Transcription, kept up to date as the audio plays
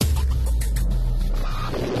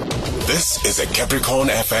This is a Capricorn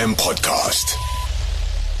FM podcast.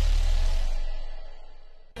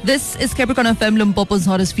 This is Capricorn FM, Limpopo's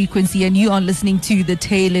hottest frequency, and you are listening to The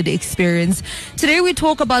Tailored Experience. Today we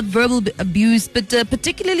talk about verbal abuse, but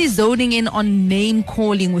particularly zoning in on name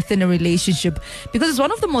calling within a relationship, because it's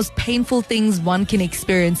one of the most painful things one can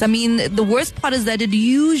experience. I mean, the worst part is that it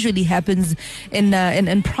usually happens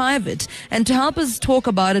in private. And to help us talk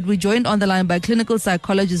about it, we're joined on the line by clinical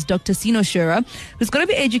psychologist Dr Cino Shearer, who's going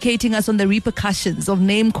to be educating us on the repercussions of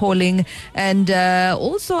name calling. And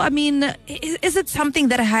also, I mean, is it something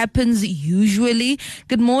that happens usually?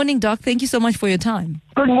 Good morning, Doc. Thank you so much for your time.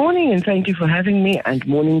 Good morning, and thank you for having me, and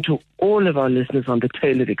morning to all of our listeners on The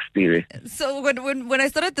Tailored Experience. So when I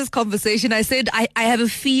started this conversation, I said I have a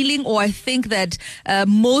feeling, or I think that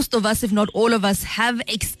most of us, if not all of us, have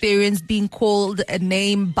experienced being called a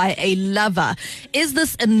name by a lover. Is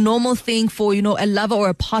this a normal thing for, a lover or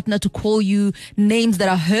a partner to call you names that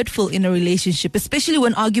are hurtful in a relationship, especially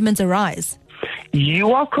when arguments arise?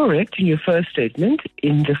 You are correct in your first statement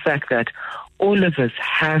in the fact that all of us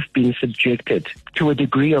have been subjected to a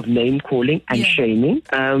degree of name calling and shaming.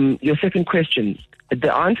 Your second question,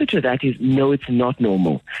 the answer to that is no, it's not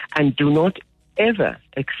normal. And do not ever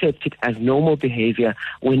accept it as normal behavior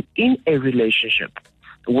when in a relationship,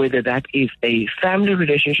 whether that is a family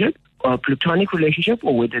relationship or a platonic relationship,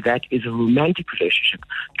 or whether that is a romantic relationship.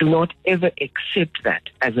 Do not ever accept that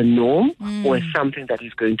as a norm or as something that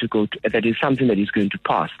is going to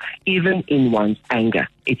pass, even in one's anger.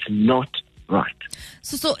 It's not right.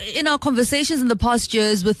 So in our conversations in the past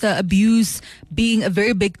years, with abuse being a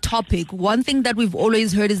very big topic, one thing that we've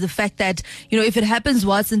always heard is the fact that, if it happens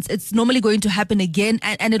once, it's normally going to happen again,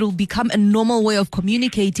 and it'll become a normal way of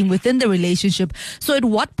communicating within the relationship. So at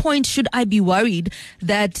what point should I be worried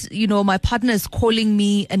that, my partner is calling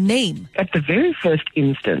me a name? At the very first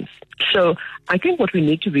instance. So I think what we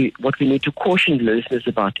need to caution the listeners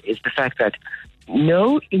about is the fact that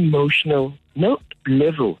no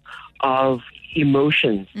level of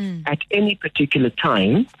emotions at any particular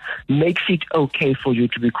time makes it okay for you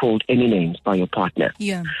to be called any names by your partner.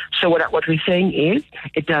 Yeah. So what we're saying is,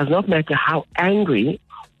 it does not matter how angry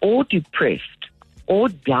or depressed or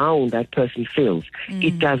down that person feels.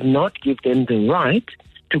 It does not give them the right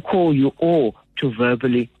to call you or to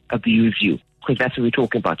verbally abuse you, because that's what we're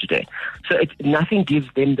talking about today. So nothing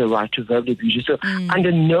gives them the right to verbally abuse you. So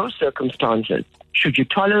under no circumstances should you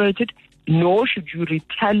tolerate it, nor should you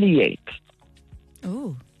retaliate.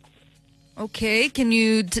 Oh, okay. Can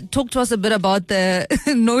you talk to us a bit about the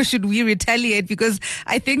nor should we retaliate? Because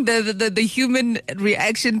I think the human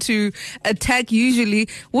reaction to attack usually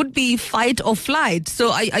would be fight or flight.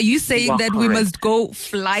 So are you saying that we must go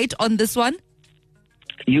flight on this one?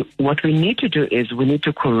 What we need to do is we need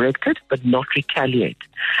to correct it, but not retaliate.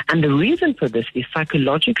 And the reason for this is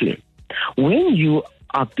psychologically. When you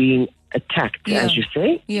are being attacked, as you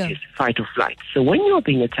say, is fight or flight. So when you're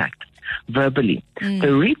being attacked verbally,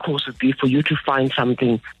 the recourse would be for you to find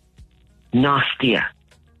something nastier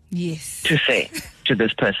to say to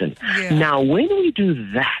this person. Now, when we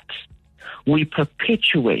do that, we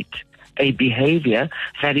perpetuate a behavior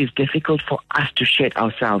that is difficult for us to shed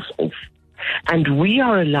ourselves off. And we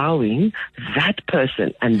are allowing that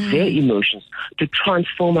person and their emotions to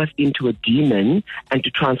transform us into a demon and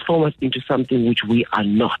to transform us into something which we are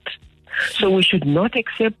not. So we should not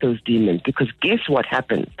accept those demons, because guess what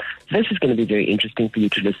happens? This is going to be very interesting for you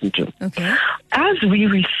to listen to. Okay. As we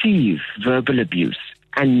receive verbal abuse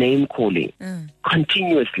and name calling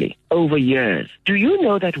continuously over years, do you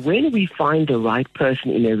know that when we find the right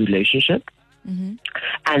person in a relationship,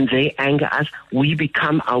 and they anger us, we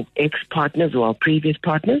become our ex-partners or our previous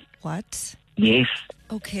partners? What? Yes.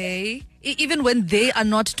 Okay. Even when they are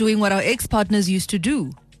not doing what our ex-partners used to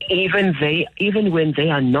do? Even when they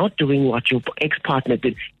are not doing what your ex-partner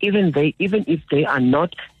did, even if they are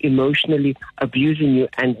not emotionally abusing you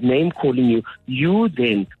and name calling you, you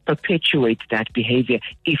then perpetuate that behavior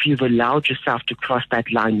if you've allowed yourself to cross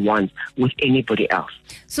that line once with anybody else.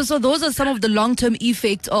 So those are some of the long-term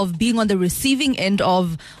effects of being on the receiving end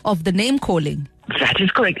of the name calling. That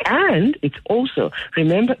is correct. And it's also,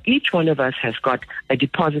 remember, each one of us has got a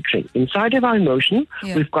depository. Inside of our emotion,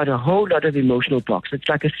 we've got a whole lot of emotional box. It's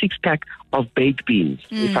like a 6-pack of baked beans,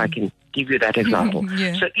 if I can give you that example.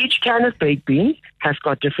 So each can of baked beans has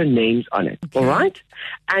got different names on it, all right?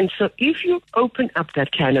 And so if you open up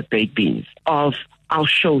that can of baked beans of I'll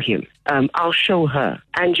show him, I'll show her,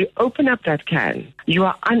 and you open up that can, you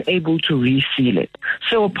are unable to reseal it.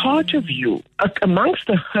 So a part of you, amongst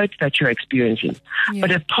the hurt that you're experiencing,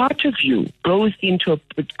 but a part of you goes into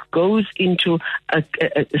a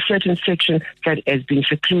certain section that has been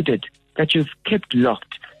secluded that you've kept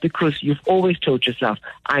locked because you've always told yourself,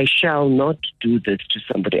 I shall not do this to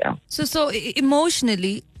somebody else. So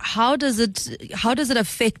emotionally, how does it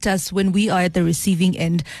affect us when we are at the receiving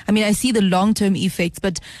end? I mean, I see the long-term effects,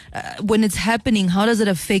 but when it's happening, how does it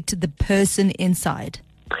affect the person inside?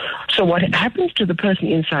 So what happens to the person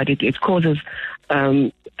inside, it causes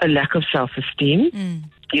a lack of self-esteem.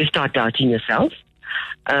 You start doubting yourself.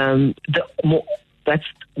 That's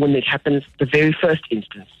when it happens, the very first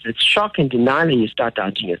instance. It's shock and denial, and you start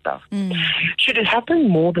doubting yourself. Should it happen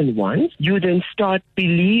more than once, you then start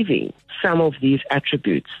believing some of these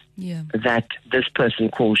attributes that this person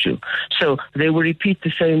calls you. So they will repeat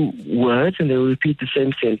the same words and they will repeat the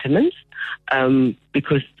same sentiments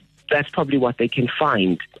because that's probably what they can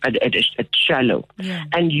find at shallow.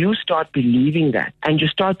 And you start believing that. And you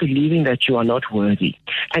start believing that you are not worthy.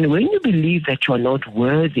 And when you believe that you are not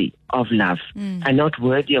worthy of love and not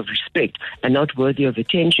worthy of respect and not worthy of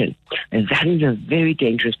attention, and that is a very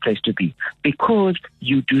dangerous place to be because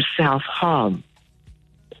you do self-harm.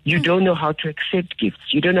 You don't know how to accept gifts.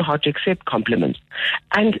 You don't know how to accept compliments.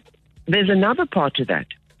 And there's another part to that.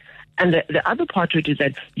 And the other part of it is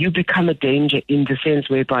that you become a danger in the sense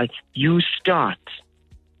whereby you start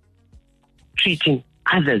treating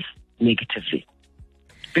others negatively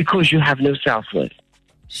because you have no self-worth.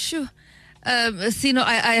 Sure. Cino,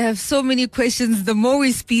 I have so many questions. The more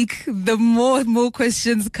we speak, the more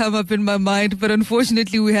questions come up in my mind. But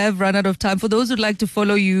unfortunately, we have run out of time. For those who'd like to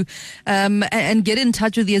follow you and get in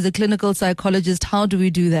touch with you as a clinical psychologist, how do we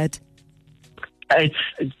do that? It's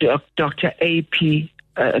Dr. A.P.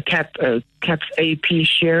 Caps A.P.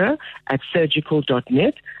 Shearer at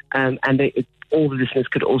surgical.net. And all the listeners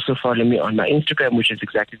could also follow me on my Instagram, which is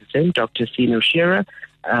exactly the same, Dr. Cino Shearer,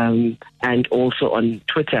 and also on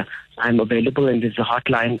Twitter. I'm available, and there's a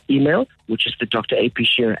hotline email, which is the Dr. A.P.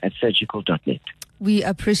 Shearer at surgical.net. We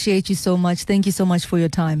appreciate you so much. Thank you so much for your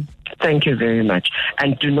time. Thank you very much.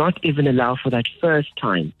 And do not even allow for that first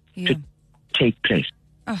time to take place.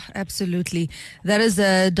 Oh, absolutely. That is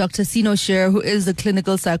Dr. Cino Shearer, who is a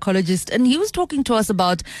clinical psychologist. And he was talking to us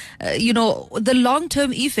about, the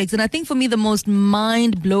long-term effects. And I think for me, the most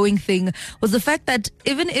mind-blowing thing was the fact that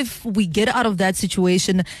even if we get out of that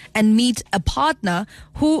situation and meet a partner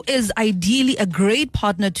who is ideally a great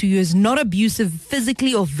partner to you, is not abusive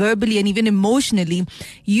physically or verbally and even emotionally,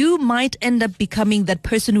 you might end up becoming that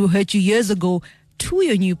person who hurt you years ago to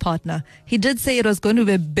your new partner. He did say it was going to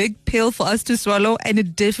be a big pill for us to swallow, and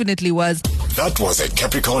it definitely was. That was a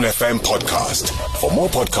Capricorn FM podcast. For more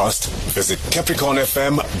podcasts, visit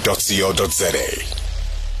capricornfm.co.za.